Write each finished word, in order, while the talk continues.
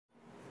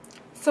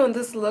So in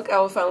this look, I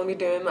will finally be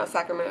doing my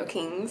Sacramento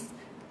Kings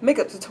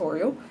makeup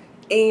tutorial.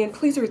 And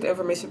please read the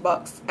information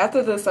box.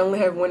 After this, I only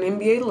have one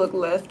NBA look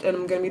left, and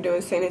I'm going to be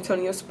doing San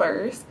Antonio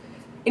Spurs.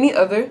 Any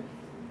other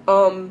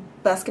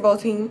basketball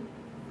team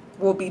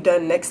will be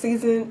done next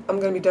season. I'm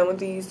going to be done with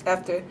these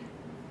after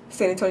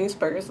San Antonio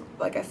Spurs,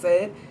 like I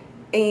said.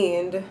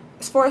 And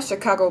as far as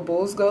Chicago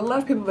Bulls go, a lot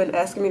of people have been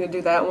asking me to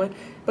do that one,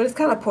 but it's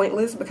kind of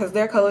pointless because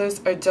their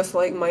colors are just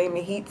like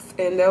Miami Heat's,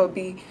 and that would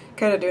be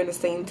kind of doing the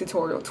same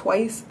tutorial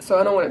twice, so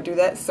I don't want to do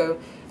that. So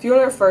if you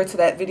want to refer to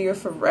that video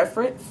for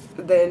reference,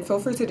 then feel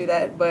free to do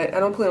that, but I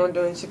don't plan on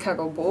doing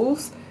Chicago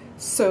Bulls.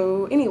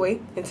 So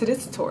anyway, into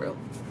this tutorial.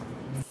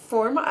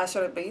 For my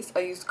eyeshadow base,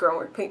 I used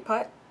Groundwork Paint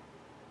Pot,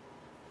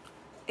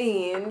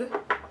 and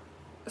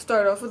I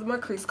started off with my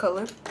crease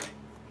color.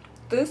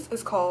 This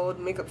is called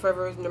Makeup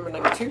Forever's number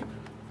 92,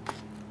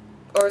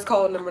 or it's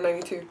called number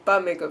 92 by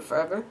Makeup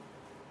Forever.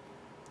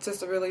 It's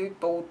just a really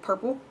bold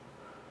purple,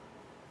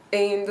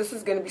 and this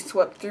is going to be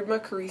swept through my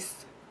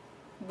crease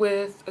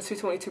with a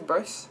 222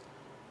 brush.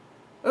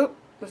 Oh,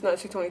 it's not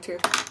 222.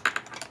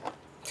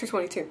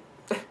 222.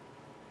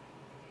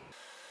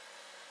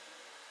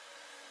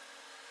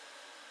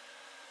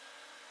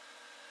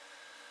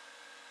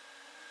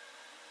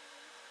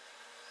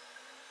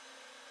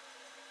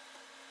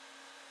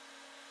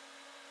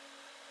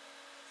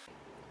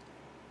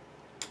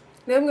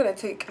 Now I'm going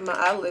to take my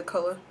eyelid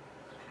color.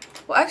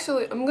 Well,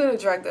 actually, I'm going to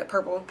drag that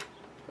purple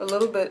a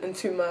little bit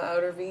into my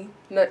outer V,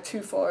 not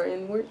too far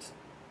inwards.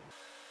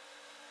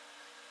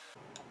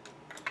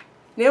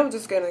 Now I'm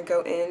just going to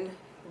go in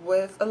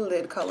with a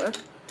lid color.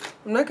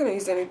 I'm not going to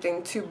use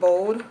anything too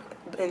bold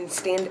and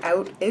stand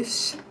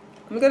out-ish.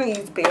 I'm going to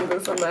use Bamboo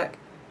from MAC.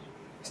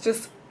 It's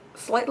just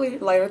slightly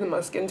lighter than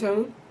my skin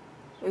tone,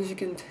 as you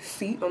can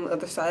see on the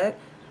other side.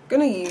 I'm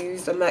going to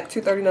use a MAC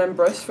 239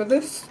 brush for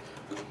this,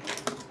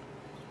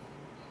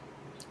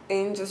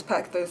 and just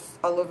pack this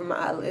all over my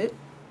eyelid.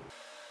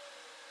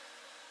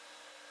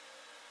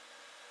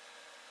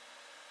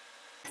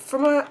 For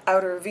my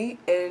outer V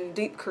and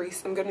deep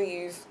crease, I'm going to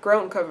use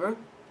Ground Cover,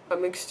 a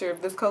mixture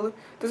of this color.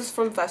 This is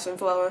from Fashion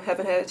Flower,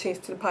 haven't had a chance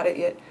to pot it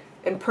yet,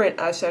 and Print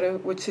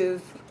eyeshadow, which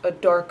is a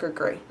darker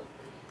gray.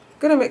 I'm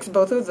going to mix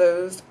both of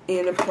those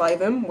and apply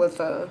them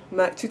with a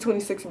MAC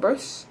 226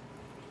 brush.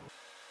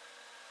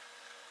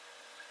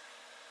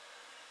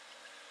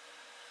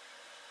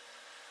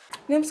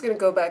 Now I'm just going to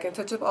go back and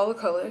touch up all the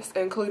colors,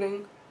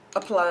 including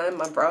applying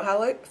my brow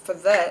highlight. For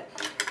that,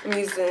 I'm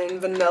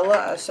using Vanilla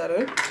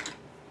eyeshadow.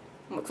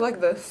 Looks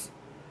like this.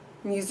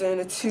 I'm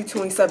using a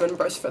 227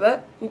 brush for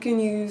that. You can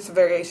use a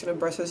variation of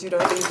brushes. You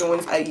don't have to use the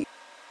ones I use.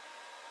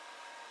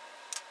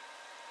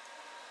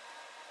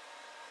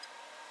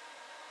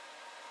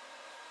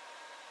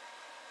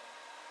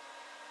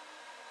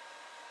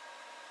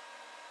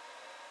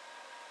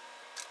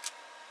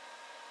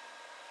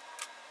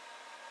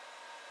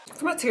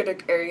 For my tear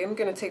duct area, I'm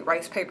going to take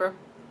rice paper,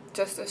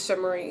 just a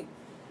shimmery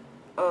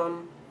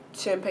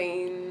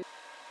champagne.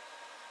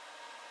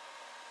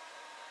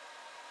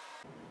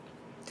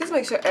 Just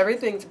make sure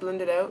everything's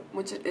blended out,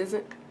 which it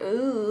isn't.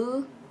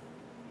 Ooh.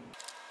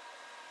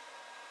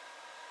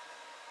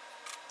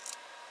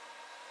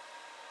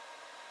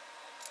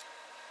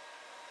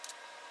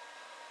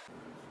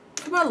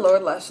 For my lower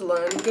lash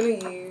line, I'm going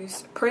to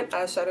use Print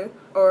eyeshadow,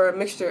 or a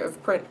mixture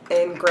of Print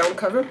and Ground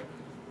Cover.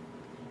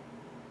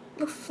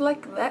 Looks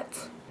like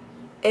that.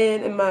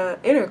 And in my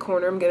inner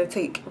corner, I'm going to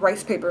take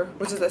rice paper,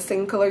 which is the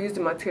same color used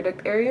in my tear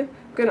duct area.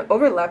 I'm going to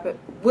overlap it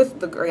with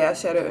the gray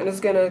eyeshadow, and it's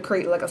going to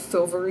create like a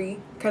silvery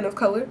kind of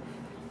color.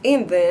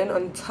 And then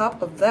on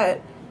top of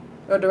that,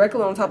 or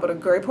directly on top of the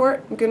gray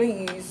part, I'm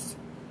going to use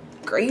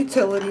Gray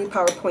Utility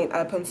PowerPoint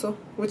eye pencil,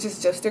 which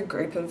is just a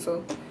gray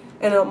pencil.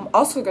 And I'm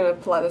also going to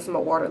apply this in my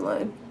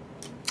waterline.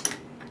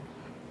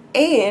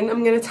 And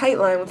I'm going to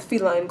tightline with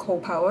Feline Kohl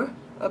Power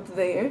up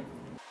there.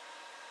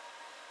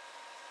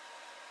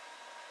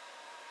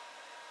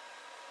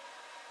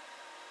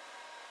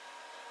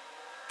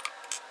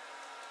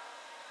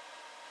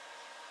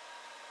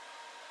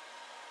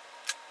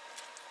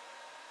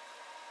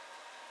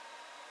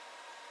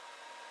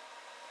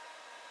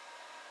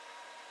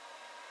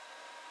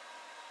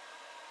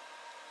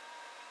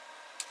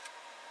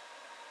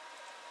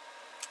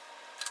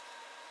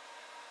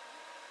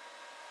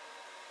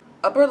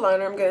 Upper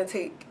liner, I'm going to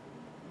take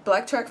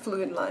Black Track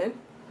Fluid Line,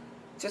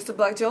 just a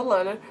black gel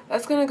liner.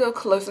 That's going to go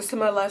closest to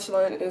my lash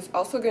line, and it's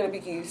also going to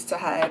be used to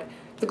hide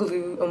the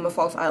glue on my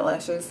false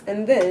eyelashes.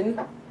 And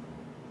then,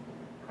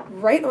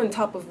 right on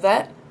top of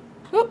that,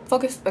 oh,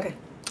 focus, okay.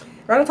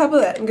 Right on top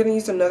of that, I'm going to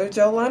use another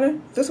gel liner.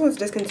 This one's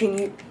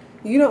discontinued.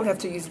 You don't have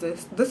to use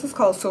this. This is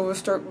called Silver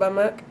Stroke by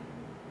MAC,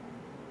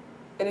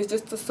 and it's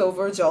just a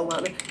silver gel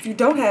liner. If you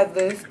don't have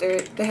this,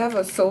 they have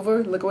a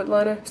silver liquid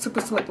liner,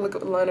 super slick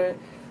liquid liner.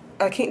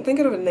 I can't think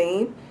of a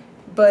name,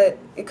 but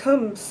it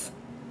comes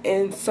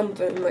in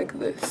something like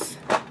this.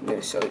 I'm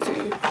going to show it to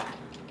you.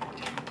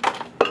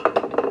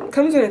 It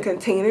comes in a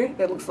container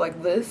that looks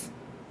like this.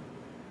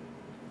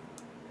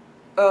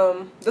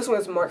 This one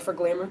is marked for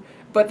Glamour,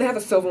 but they have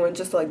a silver one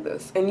just like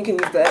this, and you can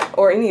use that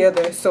or any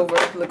other silver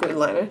liquid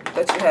liner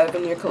that you have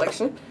in your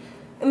collection.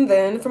 And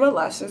then for my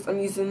lashes, I'm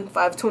using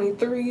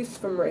 523s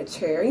from Red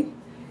Cherry.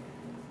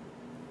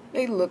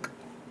 They look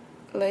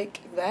like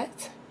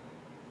that.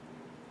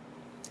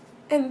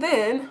 And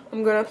then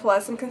I'm going to apply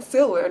some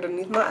concealer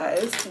underneath my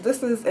eyes.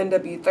 This is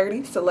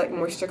NW30 Select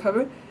Moisture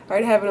Cover. I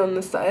already have it on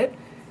the side.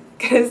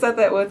 Gonna set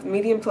that with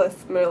Medium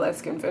Plus Mineralized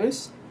Skin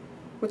Finish,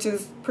 which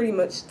is pretty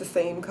much the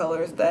same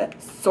color as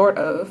that, sort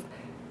of.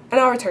 And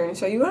I'll return and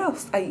show you what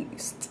else I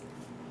used.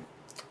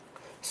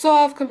 So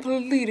I've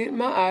completed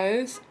my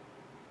eyes.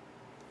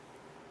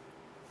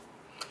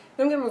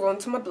 I'm going to move on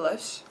to my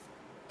blush.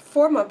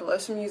 For my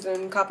blush, I'm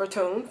using Copper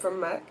Tone from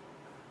MAC.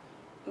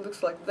 It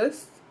looks like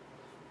this.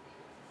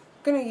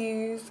 I'm going to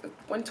use a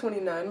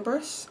 129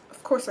 brush.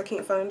 Of course I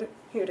can't find it.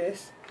 Here it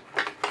is.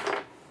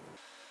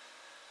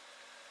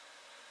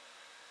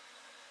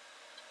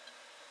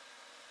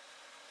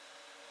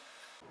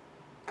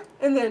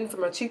 And then for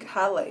my cheek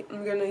highlight,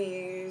 I'm going to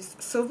use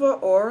Silver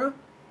Aura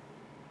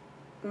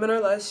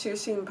Mineralized Sheer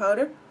Sheen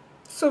Powder.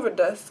 Silver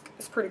Dusk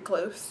is pretty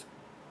close.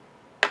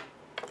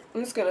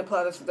 I'm just going to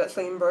apply this with that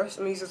same brush.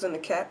 I'm going to use this in the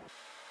cap.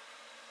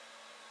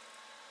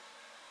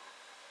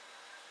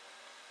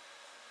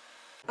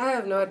 I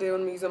have no idea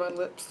what I'm using on my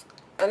lips.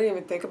 I didn't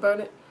even think about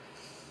it.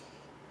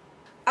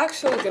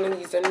 Actually, I'm going to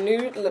use a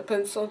nude lip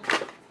pencil.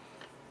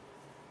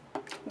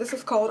 This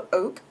is called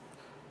Oak.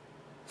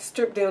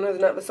 Strip Down is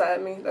not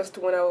beside me. That's the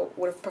one I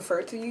would have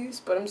preferred to use,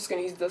 but I'm just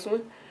going to use this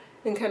one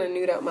and kind of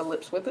nude out my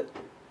lips with it.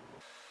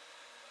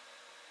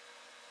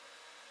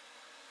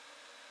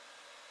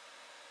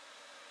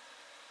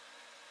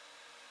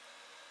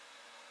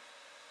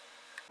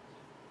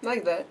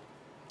 Like that.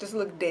 Just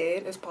look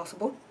dead as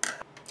possible.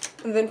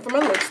 And then for my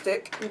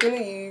lipstick, I'm going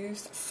to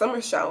use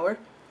Summer Shower,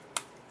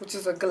 which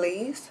is a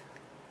glaze.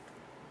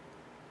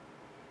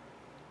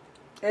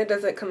 And it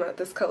doesn't come out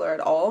this color at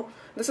all.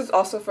 This is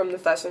also from the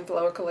Fashion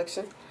Flower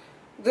collection.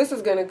 This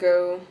is going to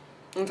go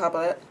on top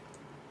of that.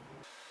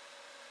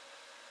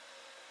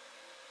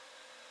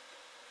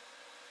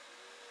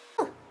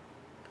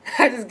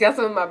 I just got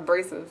some of my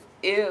braces.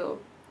 Ew.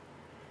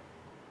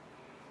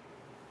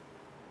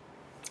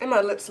 And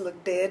my lips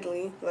look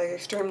deadly, like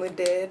extremely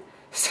dead.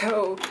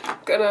 So, I'm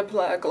going to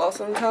apply a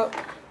gloss on top.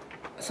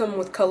 Some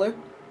with color.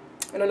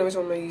 I don't know which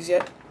one I'm going to use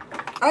yet.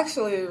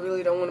 Actually, I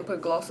really don't want to put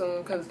gloss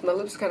on because my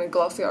lips are kind of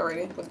glossy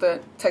already with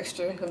the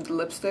texture of the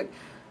lipstick.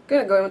 I'm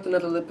going to go in with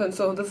another lip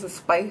pencil. This is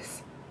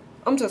Spice.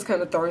 I'm just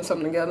kind of throwing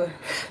something together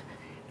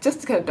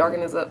just to kind of darken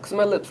this up because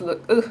my lips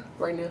look ugh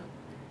right now.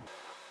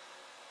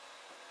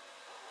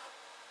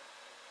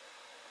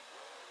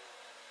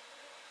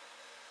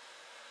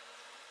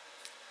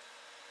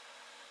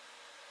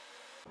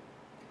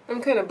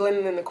 I'm kind of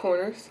blending in the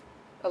corners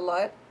a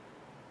lot.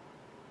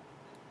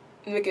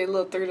 Make it a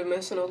little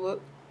three-dimensional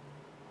look.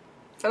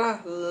 And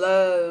I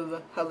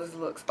love how this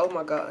looks. Oh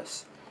my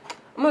gosh.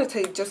 I'm going to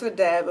take just a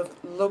dab of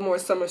a little more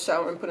Summer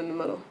Shower and put it in the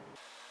middle.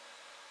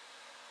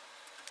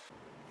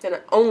 And I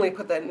only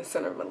put that in the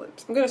center of my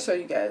lips. I'm going to show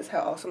you guys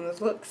how awesome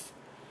this looks.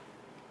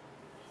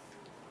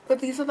 But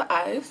these are the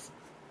eyes.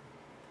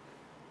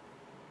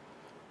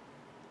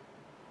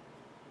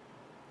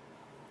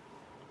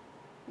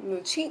 And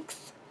the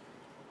cheeks.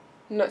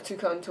 Not too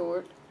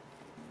contoured.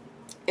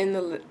 And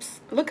the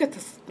lips. Look at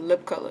this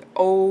lip color.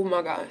 Oh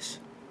my gosh.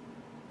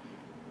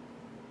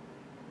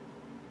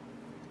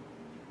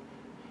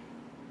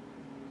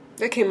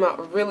 That came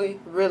out really,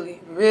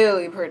 really,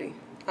 really pretty.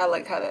 I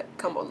like how that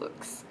combo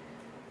looks.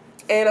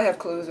 And I have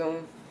clothes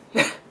on.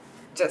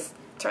 Just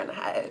trying to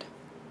hide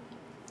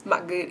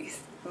my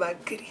goodies. My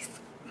goodies.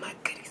 My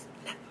goodies.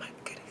 Not my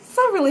goodies.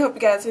 So I really hope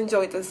you guys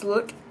enjoyed this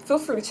look. Feel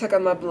free to check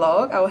out my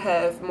blog. I will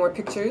have more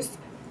pictures.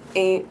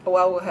 And I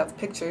will have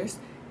pictures.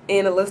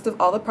 And a list of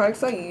all the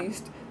products I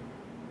used.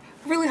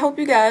 I really hope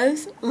you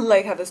guys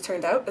like how this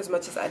turned out as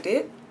much as I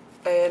did.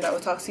 And I will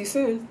talk to you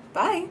soon.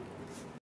 Bye.